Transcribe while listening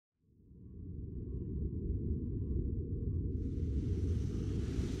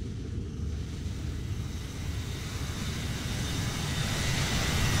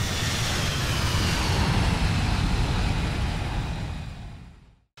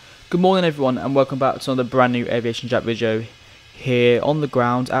Good morning everyone and welcome back to another brand new AviationJack video here on the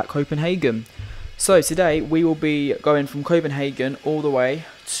ground at Copenhagen. So today we will be going from Copenhagen all the way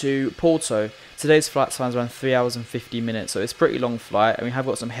to Porto. Today's flight time is around 3 hours and 50 minutes, so it's a pretty long flight and we have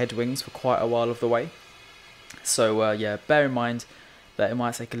got some headwinds for quite a while of the way. So yeah, bear in mind that it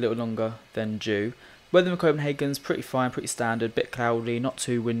might take a little longer than due. Weather in Copenhagen's pretty fine, pretty standard, bit cloudy, not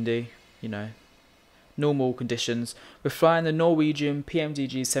too windy, you know, normal conditions. We're flying the Norwegian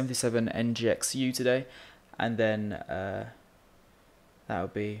PMDG 737ngxu today, and then that'll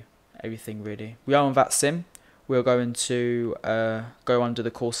be everything really. We are on Vatsim. We're going to go under the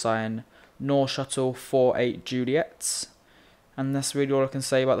call sign Nor Shuttle 48 Juliet, and that's really all I can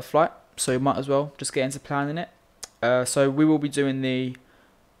say about the flight. So you might as well just get into planning it. So we will be doing the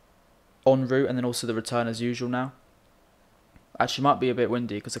en route and then also the return as usual now. Actually, might be a bit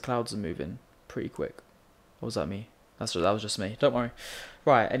windy because the clouds are moving pretty quick. What was that me? That was just me. Don't worry.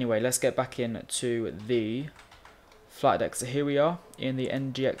 Right, anyway, let's get back into the flight deck. So here we are in the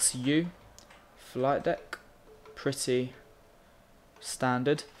NGXU flight deck. Pretty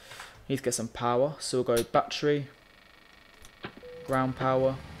standard. Need to get some power. So we'll go battery, ground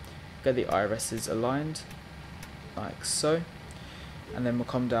power, get the IRSs aligned, like so. And then we'll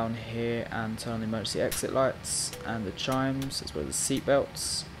come down here and turn on the emergency exit lights and the chimes as well as the seat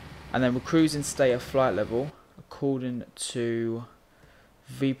belts. And then we'll cruise and stay at flight level. According to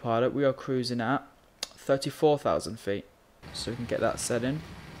VPilot, we are cruising at 34,000 feet. So we can get that set in.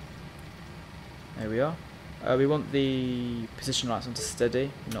 There we are. We want the position lights on to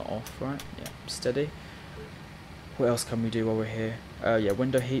steady, not off, right? Yeah, steady. What else can we do while we're here? Yeah,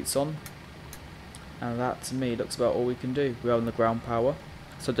 window heat's on. And that, to me, looks about all we can do. We are on the ground power,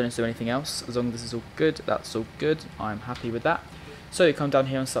 so don't need to do anything else. As long as this is all good, that's all good. I'm happy with that. So you come down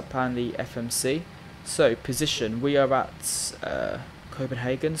here and start planning the FMC. So position, we are at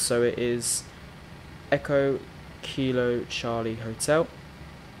Copenhagen, so it is Echo Kilo Charlie Hotel.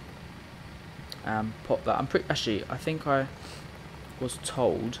 Pop that. Actually, I think I was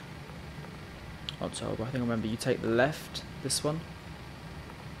told. Not told, but I think I remember you take the left. This one.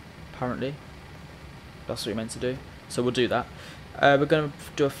 Apparently, that's what you're meant to do. So we'll do that. We're going to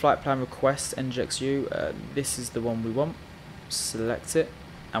do a flight plan request NGXU. This is the one we want. Select it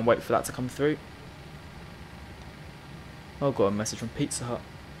and wait for that to come through. Oh, got a message from Pizza Hut.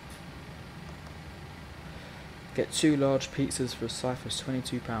 Get 2 large pizzas for a cipher of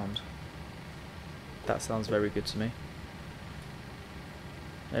 £22. That sounds very good to me.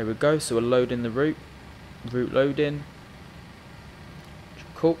 There we go. So we're loading the route. Route loading.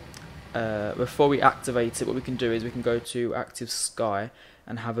 Cool. Before we activate it, what we can do is we can go to Active Sky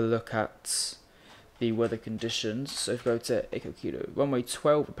and have a look at the weather conditions. So if we go to Echo Kilo, runway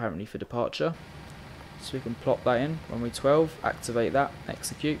 12 apparently for departure. So we can plop that in, runway 12, activate that,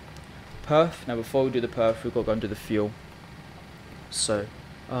 execute. Perf, now before we do the perf, we've got to go and do the fuel. So,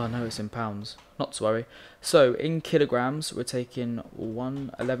 oh no, it's in pounds, not to worry. So in kilograms, we're taking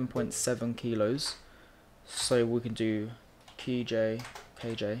 11.7 kilos. So we can do KJ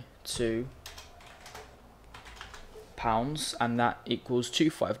to pounds, and that equals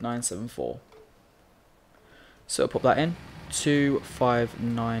 25974. So I'll pop that in,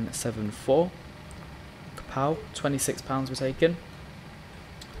 25974. Kapow, £26 we're taking.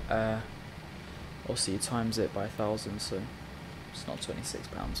 Obviously you times it by 1,000, so it's not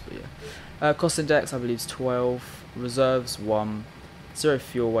 £26, but yeah. Cost index I believe is 12. Reserves 1. 0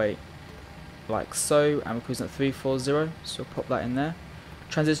 fuel weight, like so, and we're cruising at 340. So I'll pop that in there.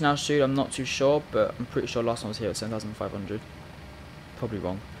 Transition altitude I'm not too sure, but I'm pretty sure last one was here at 7,500. Probably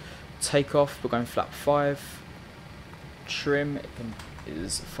wrong. Takeoff, we're going flap 5. Trim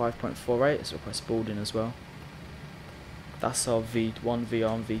is 5.48, so we'll press boarding as well. That's our V1,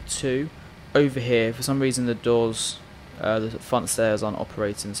 VR and V2. Over here, for some reason the doors, the front stairs aren't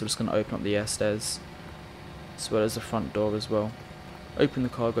operating, so I'm just going to open up the air stairs as well as the front door as well. Open the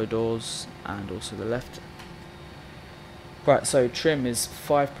cargo doors and also the left. Right, so trim is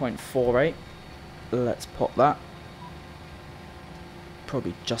 5.48. Let's pop that.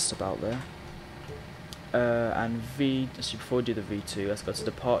 Probably just about there. And actually before we do the V2, let's go to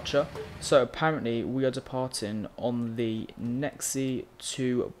departure. So apparently we are departing on the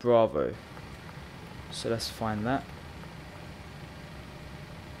NAX48J Bravo. So let's find that.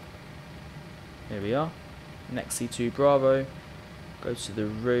 Here we are, NAX48J Bravo. Go to the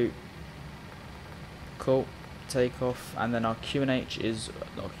route. Cool. Takeoff, and then our QNH is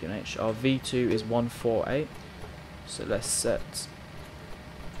not QNH. Our V2 is 148. So let's set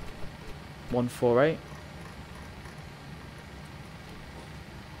 148.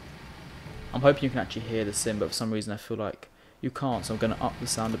 I'm hoping you can actually hear the sim, but for some reason I feel like You can't, so I'm going to up the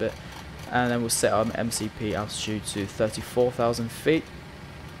sound a bit. And then we'll set our MCP altitude to 34,000 feet.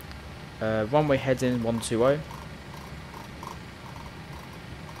 Runway heading 120.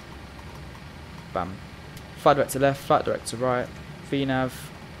 Bam. Flight direct to left, flight direct to right, VNav,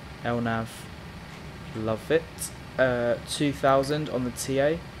 LNav, love it. 2000 on the TA.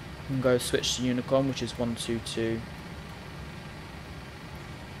 You can go switch to Unicom, which is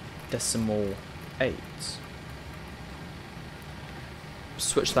 122.8.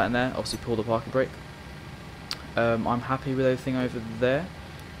 Switch that in there, obviously pull the parking brake. I'm happy with everything over there.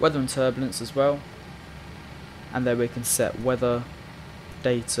 Weather and turbulence as well. And there we can set weather,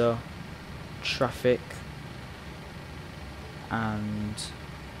 data, traffic, and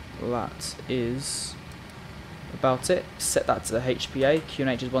that is about it. Set that to the HPA.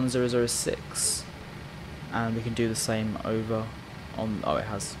 QNH is 1006, and we can do the same over on. Oh, it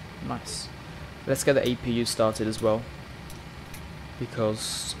has. Nice. Let's get the APU started as well,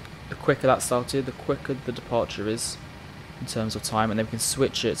 because the quicker that started, the quicker the departure is in terms of time, and then we can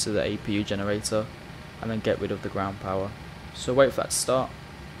switch it to the APU generator and then get rid of the ground power. So wait for that to start.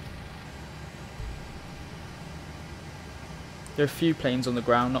 There are a few planes on the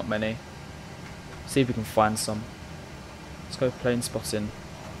ground, not many. See if we can find some. Let's go plane spotting.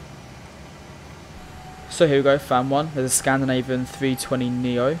 So here we go, found one. There's a Scandinavian 320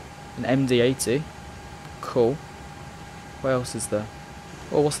 Neo, an MD-80. Cool. What else is there?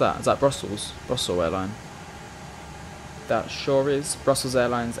 Oh, what's that? Is that Brussels? Brussels Airline. That sure is. Brussels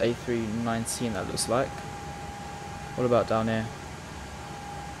Airlines A319, that looks like. What about down here?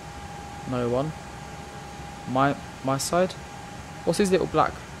 No one. My side? What's these little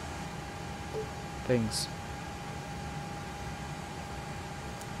black things?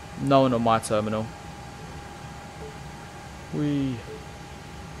 No one on my terminal. Whee.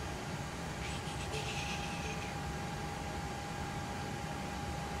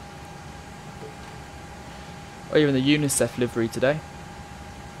 Oh, you're in the UNICEF livery today.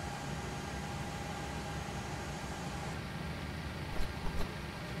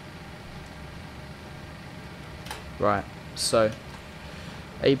 Right, so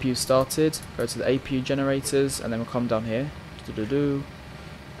APU started, go to the APU generators, and then we'll come down here, and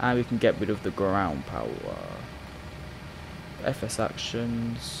we can get rid of the ground power. FS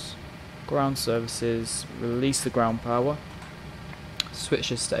actions, ground services, release the ground power, switch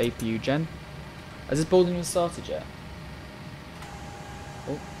this to APU gen. Has this boarding even started yet?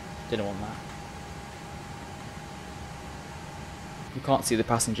 Oh, didn't want that. You can't see the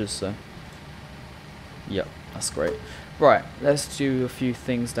passengers, so yep, that's great. Right, let's do a few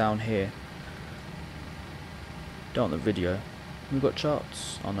things down here. Don't want the video. We've got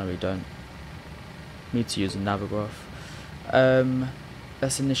charts. Oh no, we don't. Need to use a navigograph.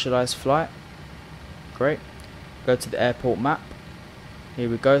 Let's initialize flight. Great. Go to the airport map. Here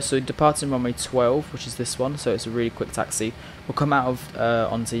we go. So departing runway 12, which is this one. So it's a really quick taxi. We'll come out of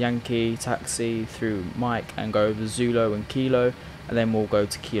onto Yankee taxi through Mike and go over Zulu and Kilo, and then we'll go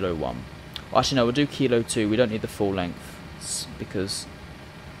to Kilo 1. Well, actually no, we'll do Kilo 2. We don't need the full length because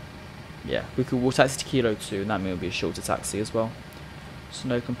yeah, we'll taxi to Kilo 2, and that means it'll be a shorter taxi as well. So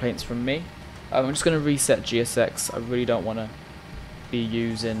no complaints from me. I'm just going to reset GSX. I really don't want to be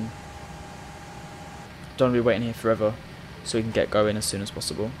using. Don't want to be waiting here forever, so we can get going as soon as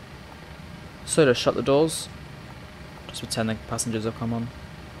possible. So to shut the doors, just pretend the passengers have come on.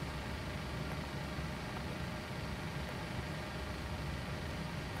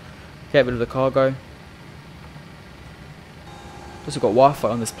 Get rid of the cargo. Also got Wi-Fi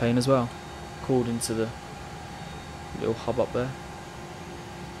on this plane as well, called into the little hub up there.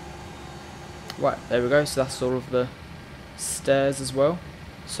 Right, there we go. So that's all of the stairs as well.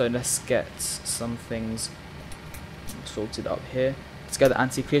 So let's get some things sorted up here. Let's get the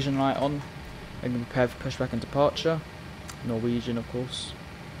anti-collision light on and prepare for pushback and departure. Norwegian, of course.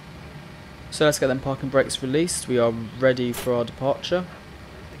 So let's get them parking brakes released. We are ready for our departure.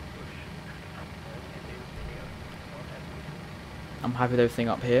 I'm happy with everything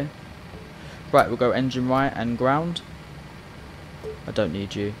up here. Right, we'll go engine right and ground. I don't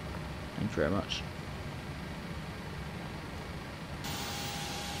need you. Thank you very much.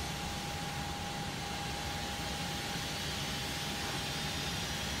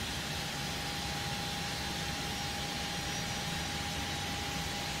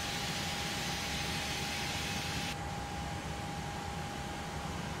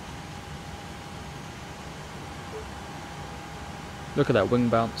 Look at that wing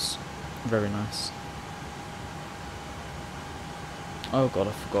bounce. Very nice. Oh god,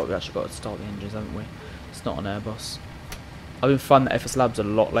 I forgot we actually got to start the engines, haven't we? It's not an Airbus. I've been flying the FS Labs a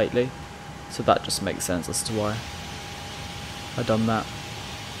lot lately, so that just makes sense as to why. I done that.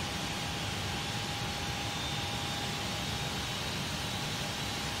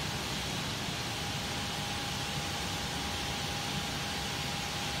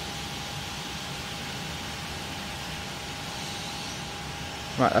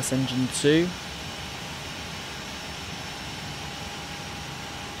 Right, that's engine 2.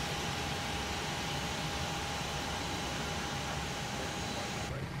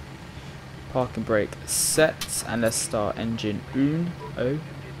 Parking brake set, and let's start engine uno.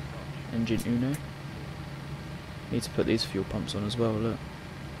 Engine uno. Need to put these fuel pumps on as well, look.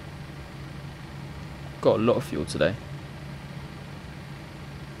 Got a lot of fuel today.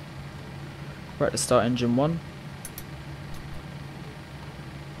 Right, let's start engine 1.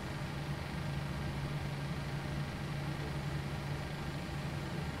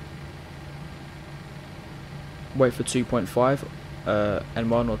 Wait for 2.5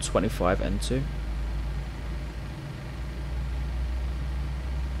 N1 or 25 N2.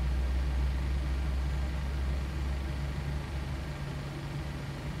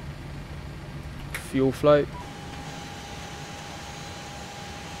 Fuel float.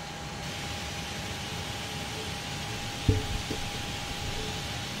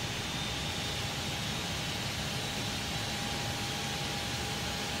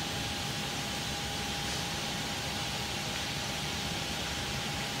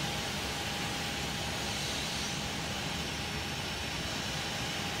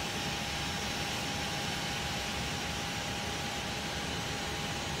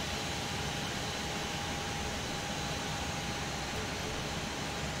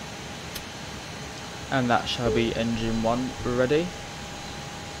 And that shall be engine 1 ready.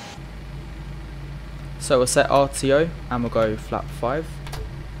 So we'll set RTO and we'll go flap 5.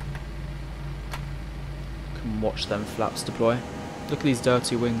 Can watch them flaps deploy. Look at these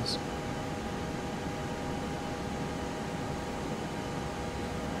dirty wings.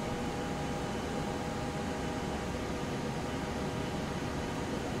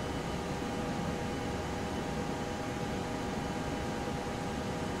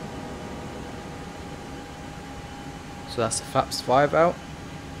 So that's the flaps 5 out.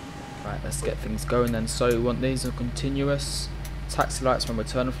 Right, let's get things going then. So we want these are continuous. Taxi lights when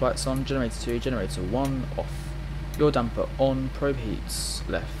return flights on. Generator 2, generator 1 off. Yaw damper on. Probe heats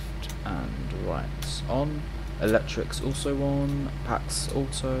left and right on. Electrics also on. Packs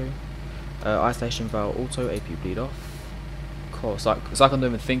auto. Isolation valve auto. AP bleed off. Cool. It's like I don't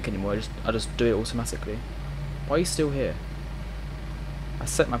even think anymore. I just do it automatically. Why are you still here? I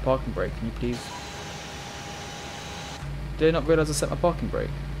set my parking brake. Can you please? Did I not realise I set my parking brake?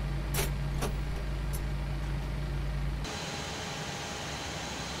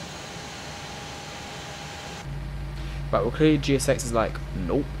 Right, well clearly GSX is like,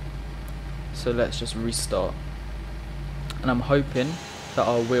 nope. So let's just restart. And I'm hoping that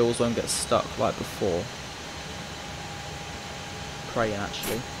our wheels won't get stuck like before. Praying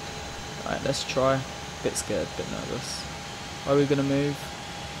actually. Right, let's try. Bit scared, bit nervous. Are we gonna move?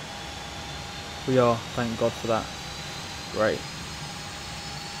 We are, thank God for that. Great.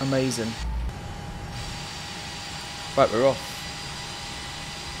 Amazing. Right, we're off.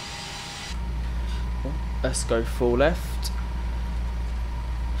 Let's go full left.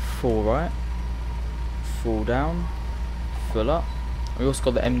 Full right. Full down. Full up. We also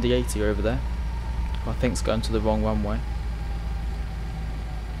got the MD-80 over there. I think it's going to the wrong runway.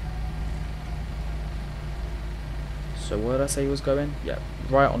 So where did I say he was going? Yeah,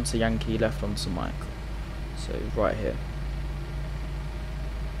 right onto Yankee, left onto Mike. So right here.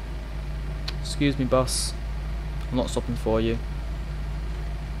 Excuse me, bus. I'm not stopping for you.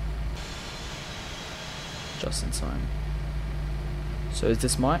 Just in time. So is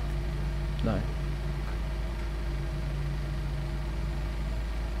this Mike? No.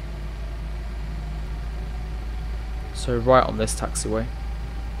 So right on this taxiway.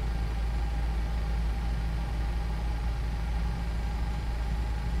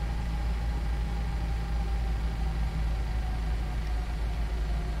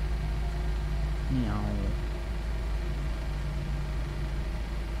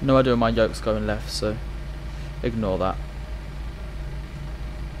 No idea my yoke's going left, so ignore that.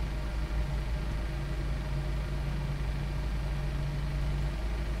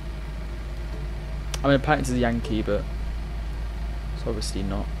 I mean, apparently it's a Yankee, but it's obviously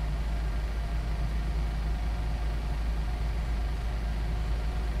not.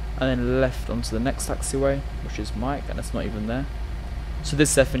 And then left onto the next taxiway, which is Mike, and it's not even there. So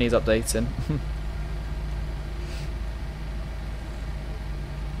this definitely is updating.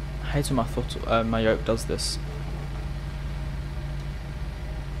 I hate when my yoke does this.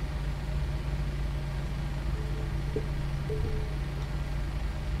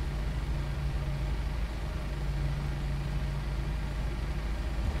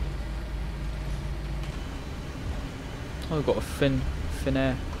 Oh, we've got a fin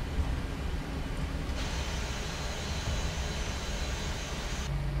air.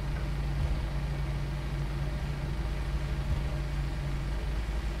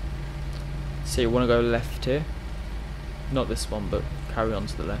 So you want to go left here? Not this one, but carry on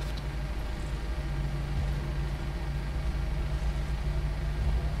to the left.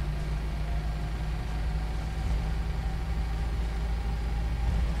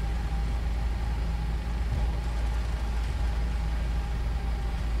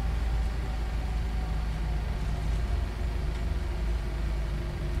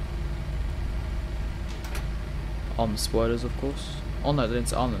 Arm spoilers, of course. Oh no, they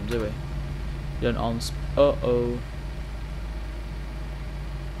didn't arm them, do we? You don't arm uh-oh.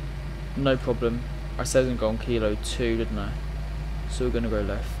 No problem. I said I was going to go on kilo 2, didn't I? So we're going to go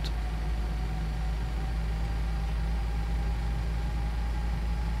left.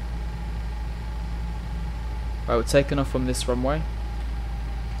 Right, we're taking off from this runway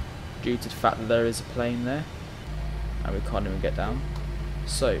due to the fact that there is a plane there and we can't even get down.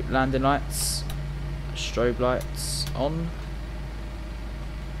 So, landing lights, strobe lights on.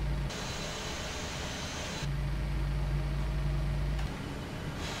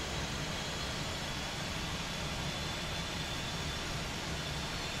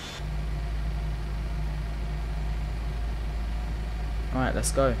 Alright,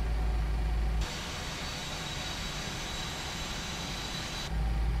 let's go.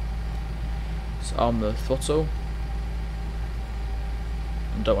 So arm the throttle.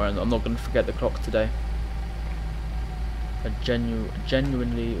 And don't worry, I'm not going to forget the clock today. I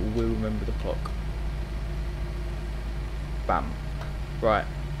genuinely will remember the clock. Bam. Right.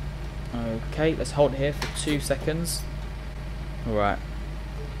 Okay, let's hold it here for 2 seconds. Alright.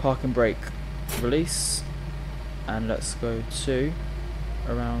 Park and brake. Release. And let's go to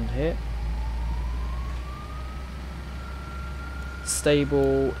around here.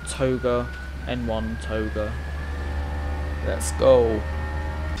 Stable, toga, N1 toga. Let's go.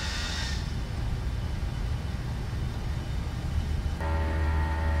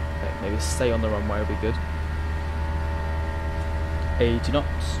 Okay, maybe stay on the runway will be good. 80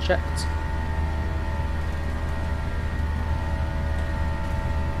 knots checked.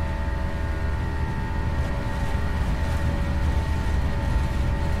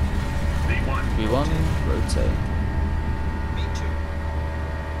 V1, rotate. V2.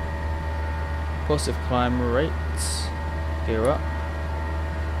 Positive climb rate. Gear up.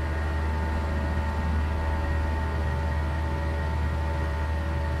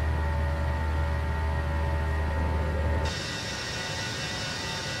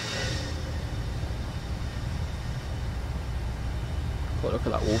 Got a look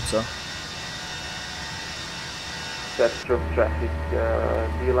at that water. That's stroke traffic,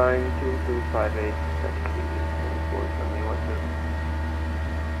 D-line 2258,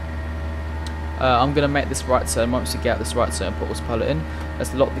 I'm going to make this right turn. Once we get out this right turn, put autopilot in.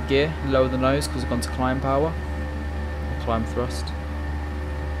 Let's lock the gear, lower the nose because we've gone to climb power. Or climb thrust.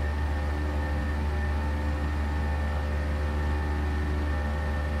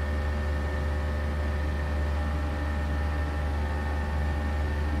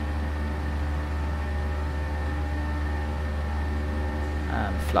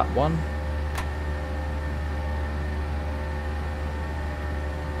 And flap 1.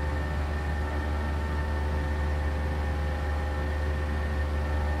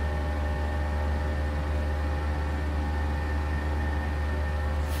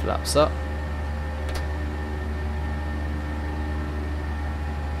 Flaps up.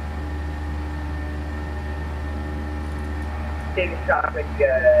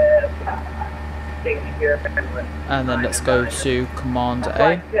 And then let's go to Command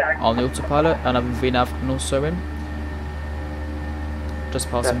A on the autopilot, and I've VNAV can also in. Just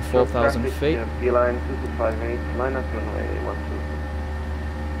passing 4,000 feet. D-line 2258, line up runway 12.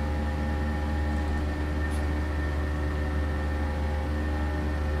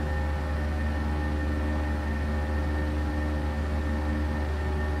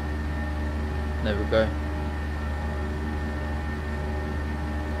 There we go.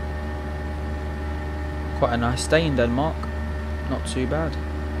 Quite a nice day in Denmark. Not too bad.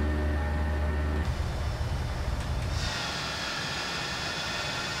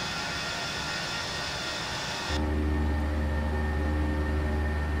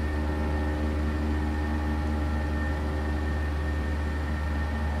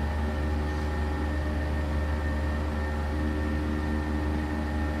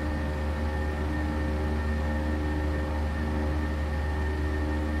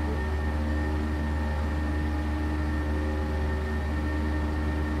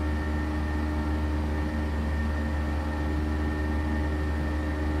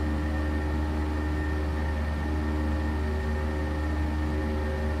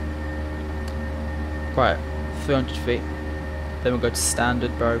 Right, 300 feet. Then we'll go to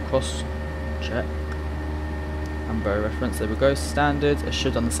standard, baro cross check. And baro reference, there we go, standard. It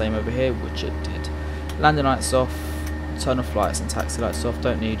should have done the same over here, which it did. Landing lights off, turn off flights and taxi lights off,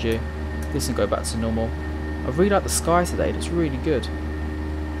 don't need you. This can go back to normal. I really like the sky today, it's really good.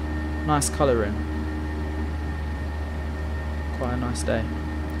 Nice colouring. Quite a nice day.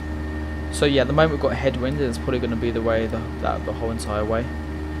 So yeah, at the moment we've got a headwind, and it's probably going to be the way the whole entire way.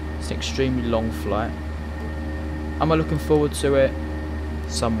 It's an extremely long flight. Am I looking forward to it?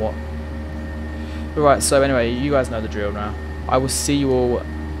 Somewhat. Right, so anyway, you guys know the drill now. I will see you all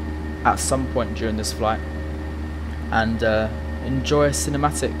at some point during this flight, and enjoy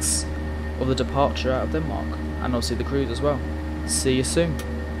cinematics of the departure out of Denmark, and obviously the cruise as well. See you soon.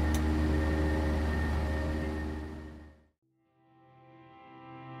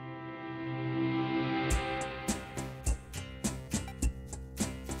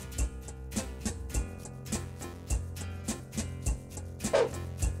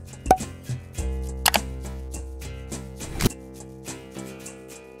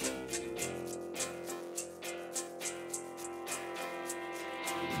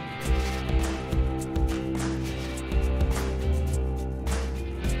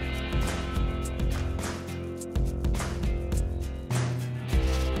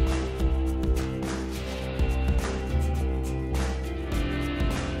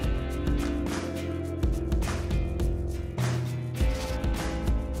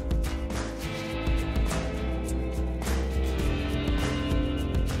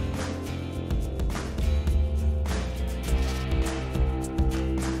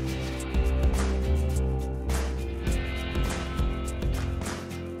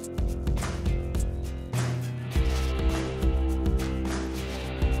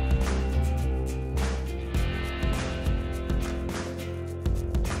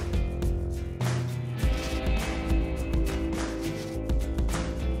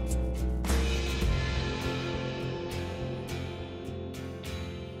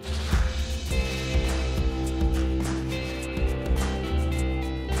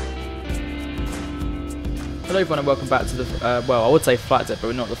 Hello everyone and welcome back to the, well I would say flight deck, but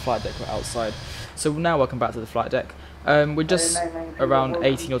we're not the flight deck, we're outside. So now welcome back to the flight deck. We're just around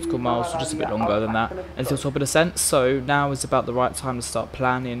 80 nautical miles, so just a bit longer than that, until top of descent. So now is about the right time to start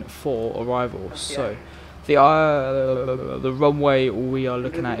planning for arrival. So the runway we are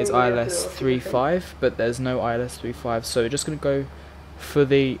looking at is ILS 35, but there's no ILS 35, so we're just going to go for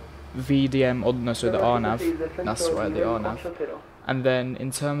the VDM, or no, sorry, the RNAV. That's right, the RNAV. And then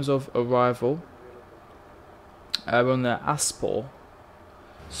in terms of arrival, we're on the ASPOR,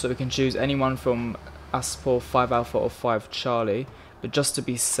 so we can choose anyone from ASPOR 5 Alpha or 5 Charlie, but just to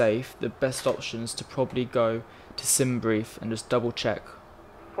be safe, the best option is to probably go to SimBrief and just double check.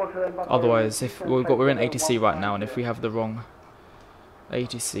 Otherwise, if we're in ATC right now, and if we have the wrong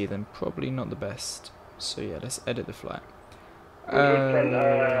ATC, then probably not the best. So yeah, let's edit the flight.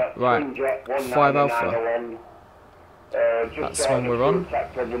 Right, 5 Alpha. That's one we're on.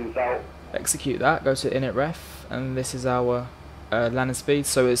 Execute that, go to init ref, and this is our landing speed.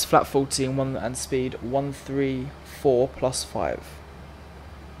 So it's flat 40 and speed 134 plus 5.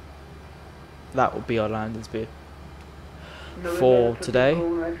 That will be our landing speed for today,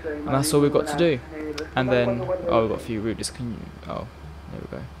 and that's all we've got to do. And then, oh, we've got a few route discontinuity. Oh, there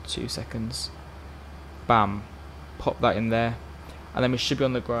we go. 2 seconds. Bam. Pop that in there, and then we should be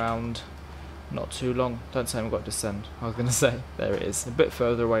on the ground. Not too long. Don't say we've got to descend. I was going to say, there it is. A bit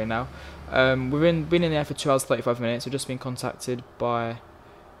further away now. We've been in the air for 2 hours 35 minutes. We've just been contacted by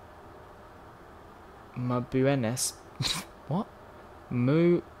Mubienes. What?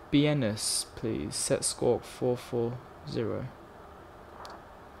 Mubienes, please. Set squawk 440.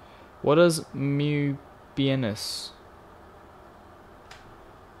 What does Mubienes?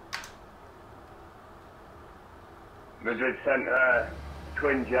 Madrid Centre.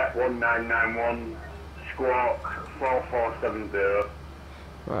 Twin Jet 1991, squawk 4470.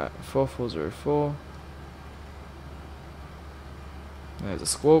 Right, 4404. There's a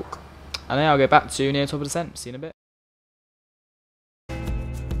squawk. And then I'll go back to near top of descent. See you in a bit.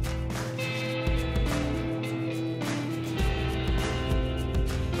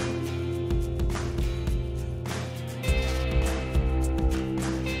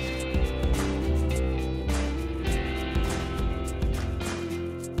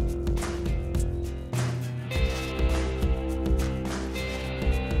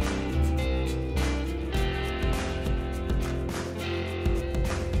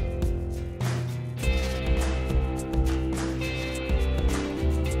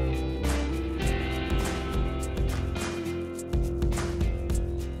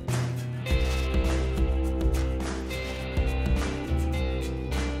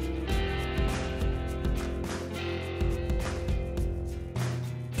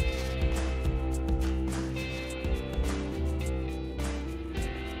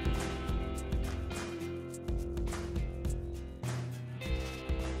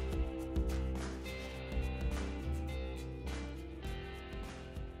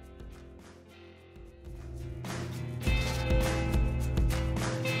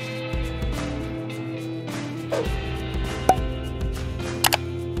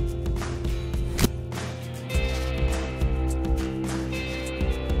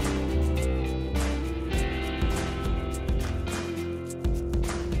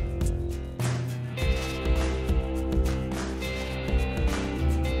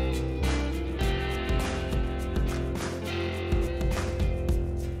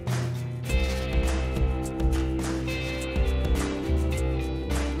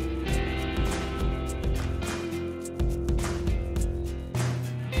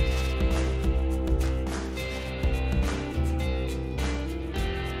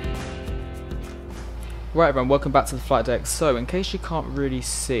 Right everyone, welcome back to the flight deck. So in case you can't really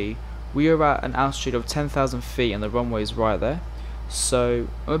see, we are at an altitude of 10,000 feet and the runway is right there. So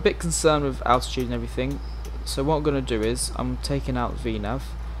I'm a bit concerned with altitude and everything. So what I'm going to do is I'm taking out VNAV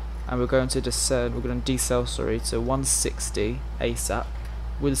and we're going to descend, we're going to decel to 160 ASAP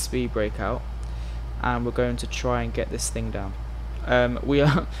with a speed brake out, and we're going to try and get this thing down.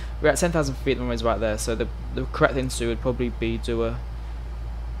 we're at 10,000 feet, the runway is right there, so the correct thing to do would probably be do a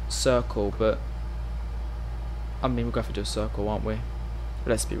circle, but I mean we're going to have to do a circle, aren't we? But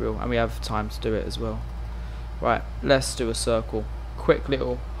let's be real, and we have time to do it as well. Right, let's do a circle. Quick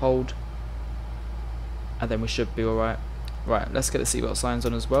little hold, and then we should be alright. Right, let's get the seatbelt signs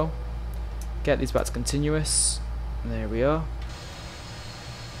on as well. Get these back to continuous. There we are.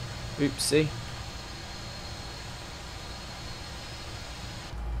 Oopsie.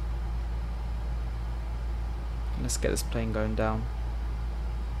 Let's get this plane going down.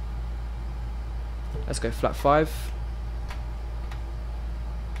 Let's go flat 5.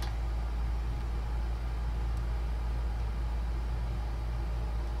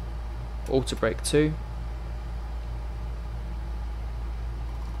 Auto brake 2.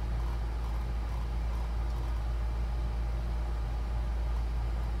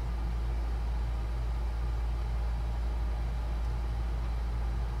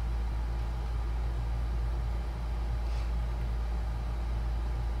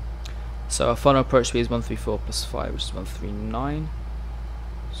 So our final approach speed is 134 plus 5, which is 139.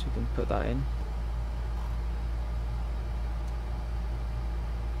 So you can put that in.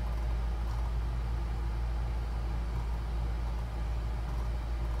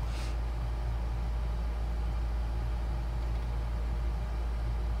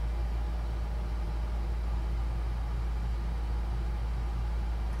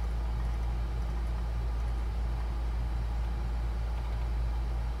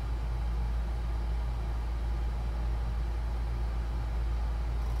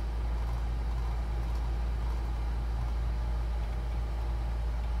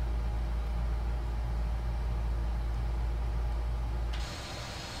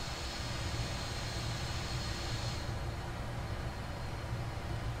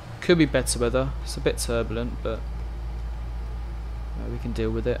 Could be better weather. It's a bit turbulent, but we can deal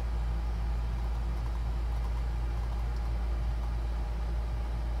with it.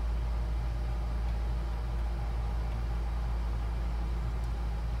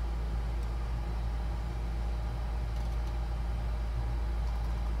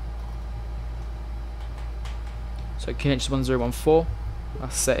 So EKCH 1014,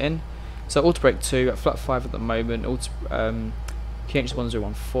 that's set in. So auto brake 2 at flat 5 at the moment. EKCH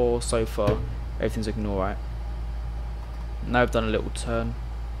 1014 so far, everything's looking alright. Now I've done a little turn.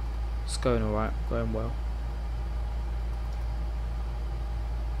 It's going alright, going well.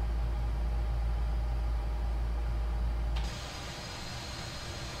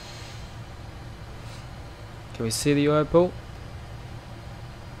 Can we see the airport?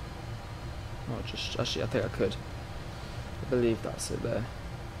 Oh, just actually I think I could. I believe that's it there.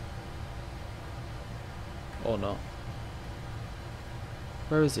 Or not.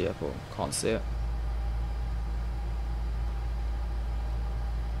 Where is the airport? Can't see it.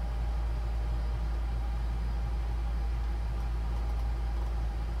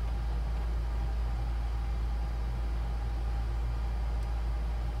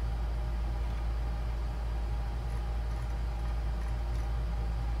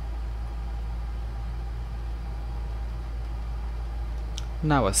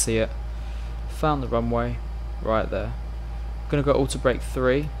 Now I see it. Found the runway right there. Gonna go auto brake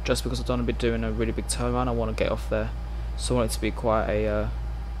 3 just because I don't want to be doing a really big turnaround. I want to get off there, so I want it to be quite a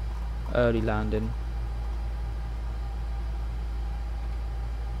early landing.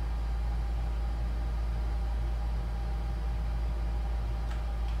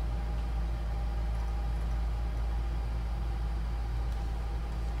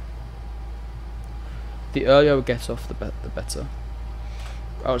 The earlier we get off, the better.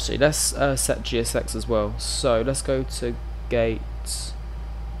 Actually, let's set GSX as well. So let's go to gate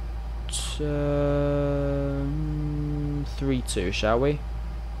 32, shall we?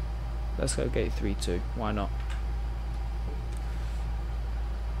 Let's go gate 32. Why not?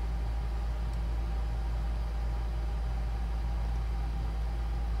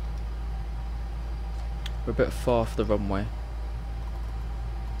 We're a bit far off the runway.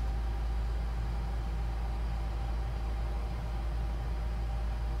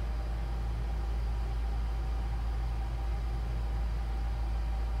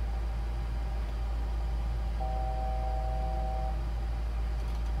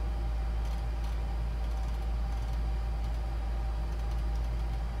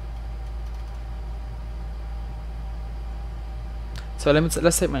 So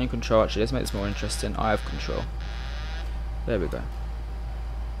let's take manual control. Actually, let's make this more interesting. I have control. There we go.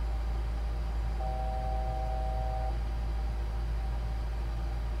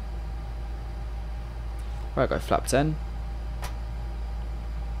 Right, go flap 10.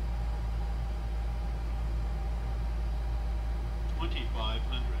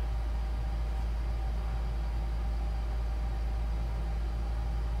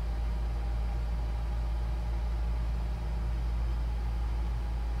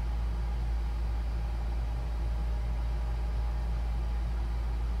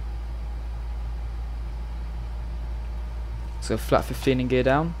 So flat 15 in gear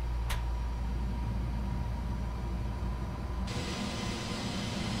down.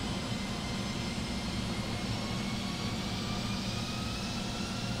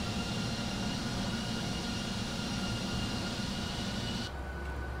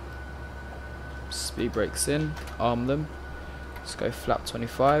 Speed brakes in, arm them. Let's go flap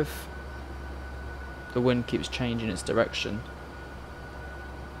 25. The wind keeps changing its direction.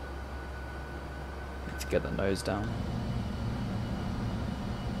 Need to get the nose down.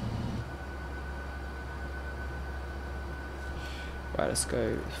 Right, let's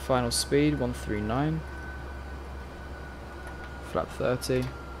go final speed 139. Flap 30.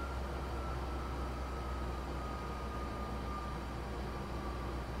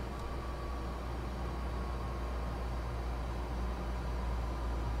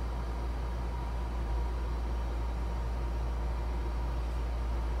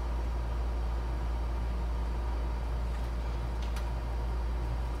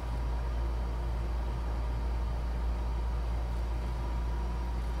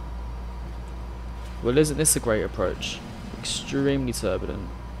 Well, isn't this a great approach? Extremely turbulent.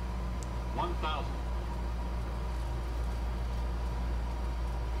 1000.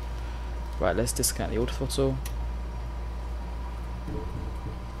 Right, let's disconnect the auto throttle.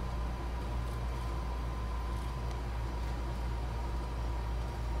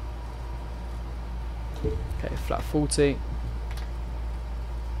 Okay, flat 40.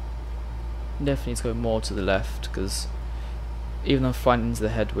 Definitely need to go more to the left because even though flying into the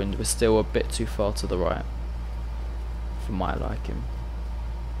headwind, we're still a bit too far to the right for my liking.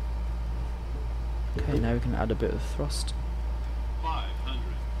 Okay, now we can add a bit of thrust. 500.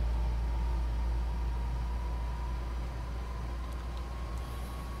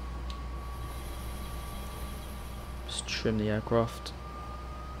 Just trim the aircraft.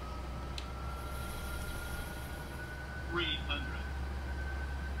 300.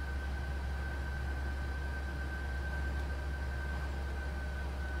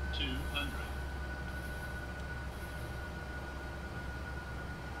 200.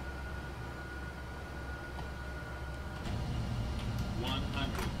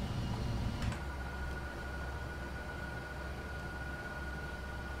 100.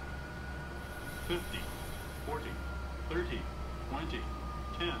 50, 40, 30, 20,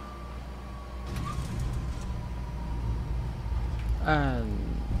 10. And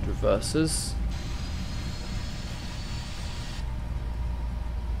reverses.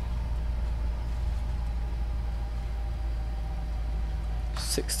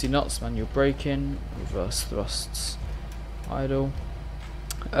 .60 knots, manual braking, reverse thrusts, idle.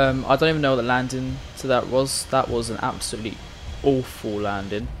 I don't even know what the landing to that was. That was an absolutely awful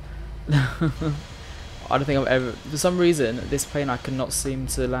landing. I don't think I've ever, for some reason, this plane I cannot seem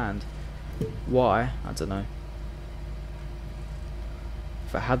to land. Why? I don't know.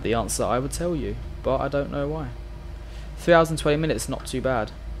 If I had the answer, I would tell you, but I don't know why. 3 hours and 20 minutes, not too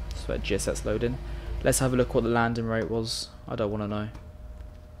bad. That's where GSX loading. Let's have a look what the landing rate was. I don't want to know.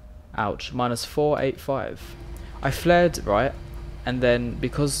 Ouch, -485. I flared right, and then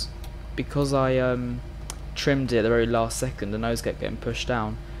because I trimmed it at the very last second, the nose kept getting pushed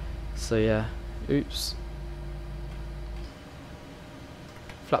down. So yeah, oops.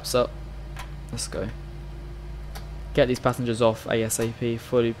 Flaps up. Let's go. Get these passengers off ASAP.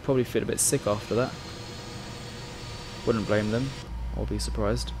 Probably feel a bit sick after that. Wouldn't blame them, or be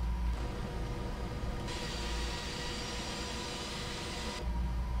surprised.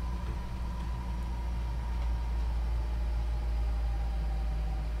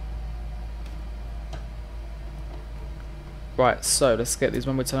 Right, so let's get these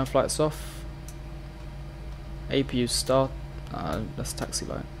one-way turn flights off. APU start. That's taxi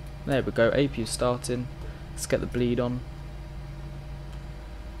light. There we go. APU starting. Let's get the bleed on.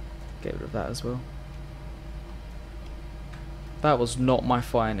 Get rid of that as well. That was not my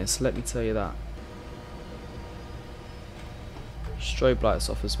finest, let me tell you that. Strobe lights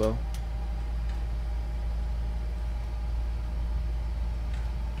off as well.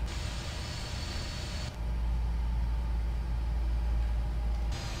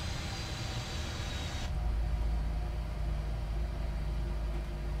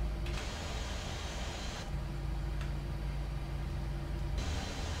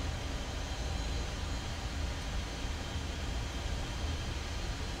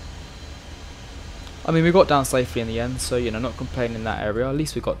 I mean, we got down safely in the end, so, you know, not complaining in that area. At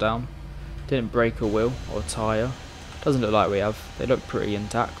least we got down. Didn't break a wheel or a tyre. Doesn't look like we have. They look pretty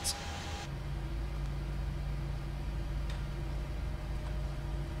intact.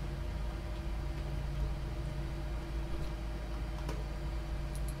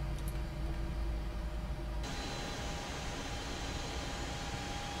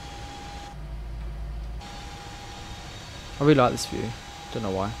 I really like this view. Don't know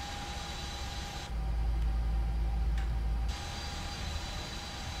why.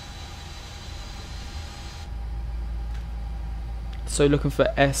 So looking for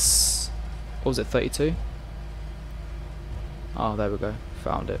S, what was it, 32? Oh, there we go,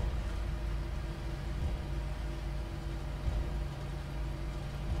 found it.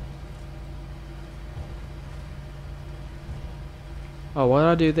 Oh, why did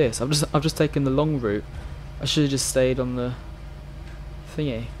I do this? I've just taken the long route. I should have just stayed on the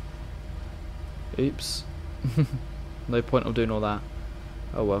thingy. Oops. No point of doing all that.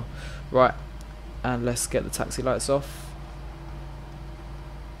 Oh well. Right, and let's get the taxi lights off.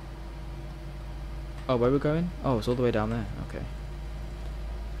 Oh, where we're going? Oh, it's all the way down there. Okay.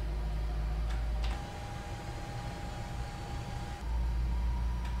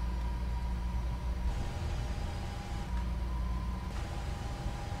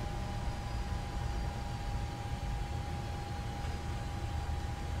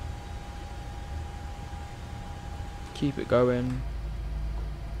 Keep it going.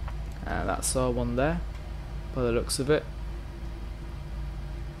 And that's our one there, by the looks of it.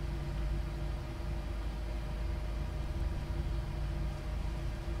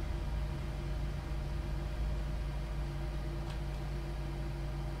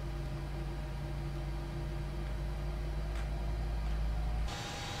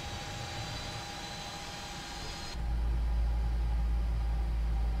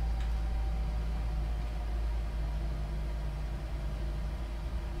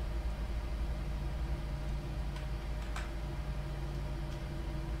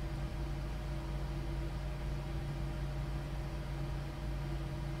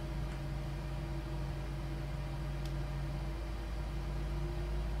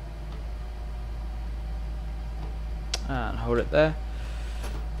 And hold it there.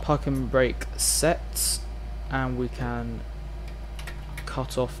 Parking brake set, and we can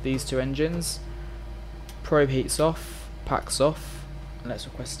cut off these two engines. Probe heats off, packs off, and let's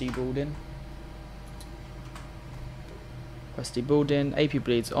request deboarding. Request deboarding, AP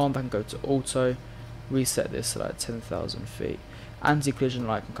bleeds on, back and go to auto. Reset this to like 10,000 feet. Anti-collision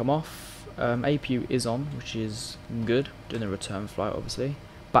light can come off. APU is on, which is good. Doing the return flight, obviously.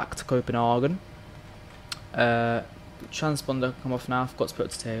 Back to Copenhagen. Transponder come off now. Forgot to put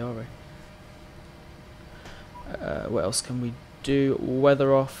it to TAR. What else can we do?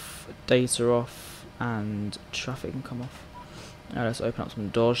 Weather off, data off, and traffic can come off. Now let's open up some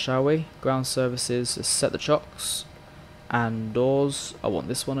doors, shall we? Ground services. Let's set the chocks and doors. I want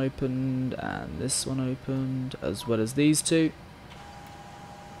this one opened and this one opened, as well as these two.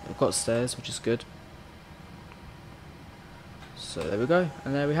 I've got stairs, which is good. So there we go,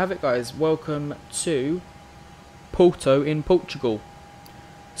 and there we have it, guys. Welcome to Porto in Portugal.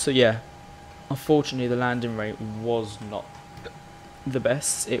 So yeah, unfortunately the landing rate was not the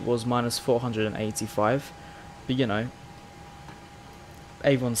best. It was minus 485, but you know,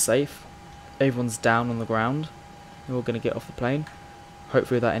 everyone's safe, everyone's down on the ground, they're all going to get off the plane,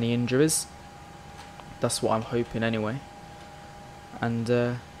 hopefully without any injuries. That's what I'm hoping anyway.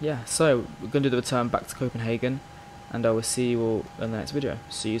 And yeah, so we're going to do the return back to Copenhagen, and I will see you all in the next video.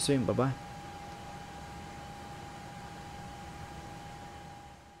 See you soon, bye bye.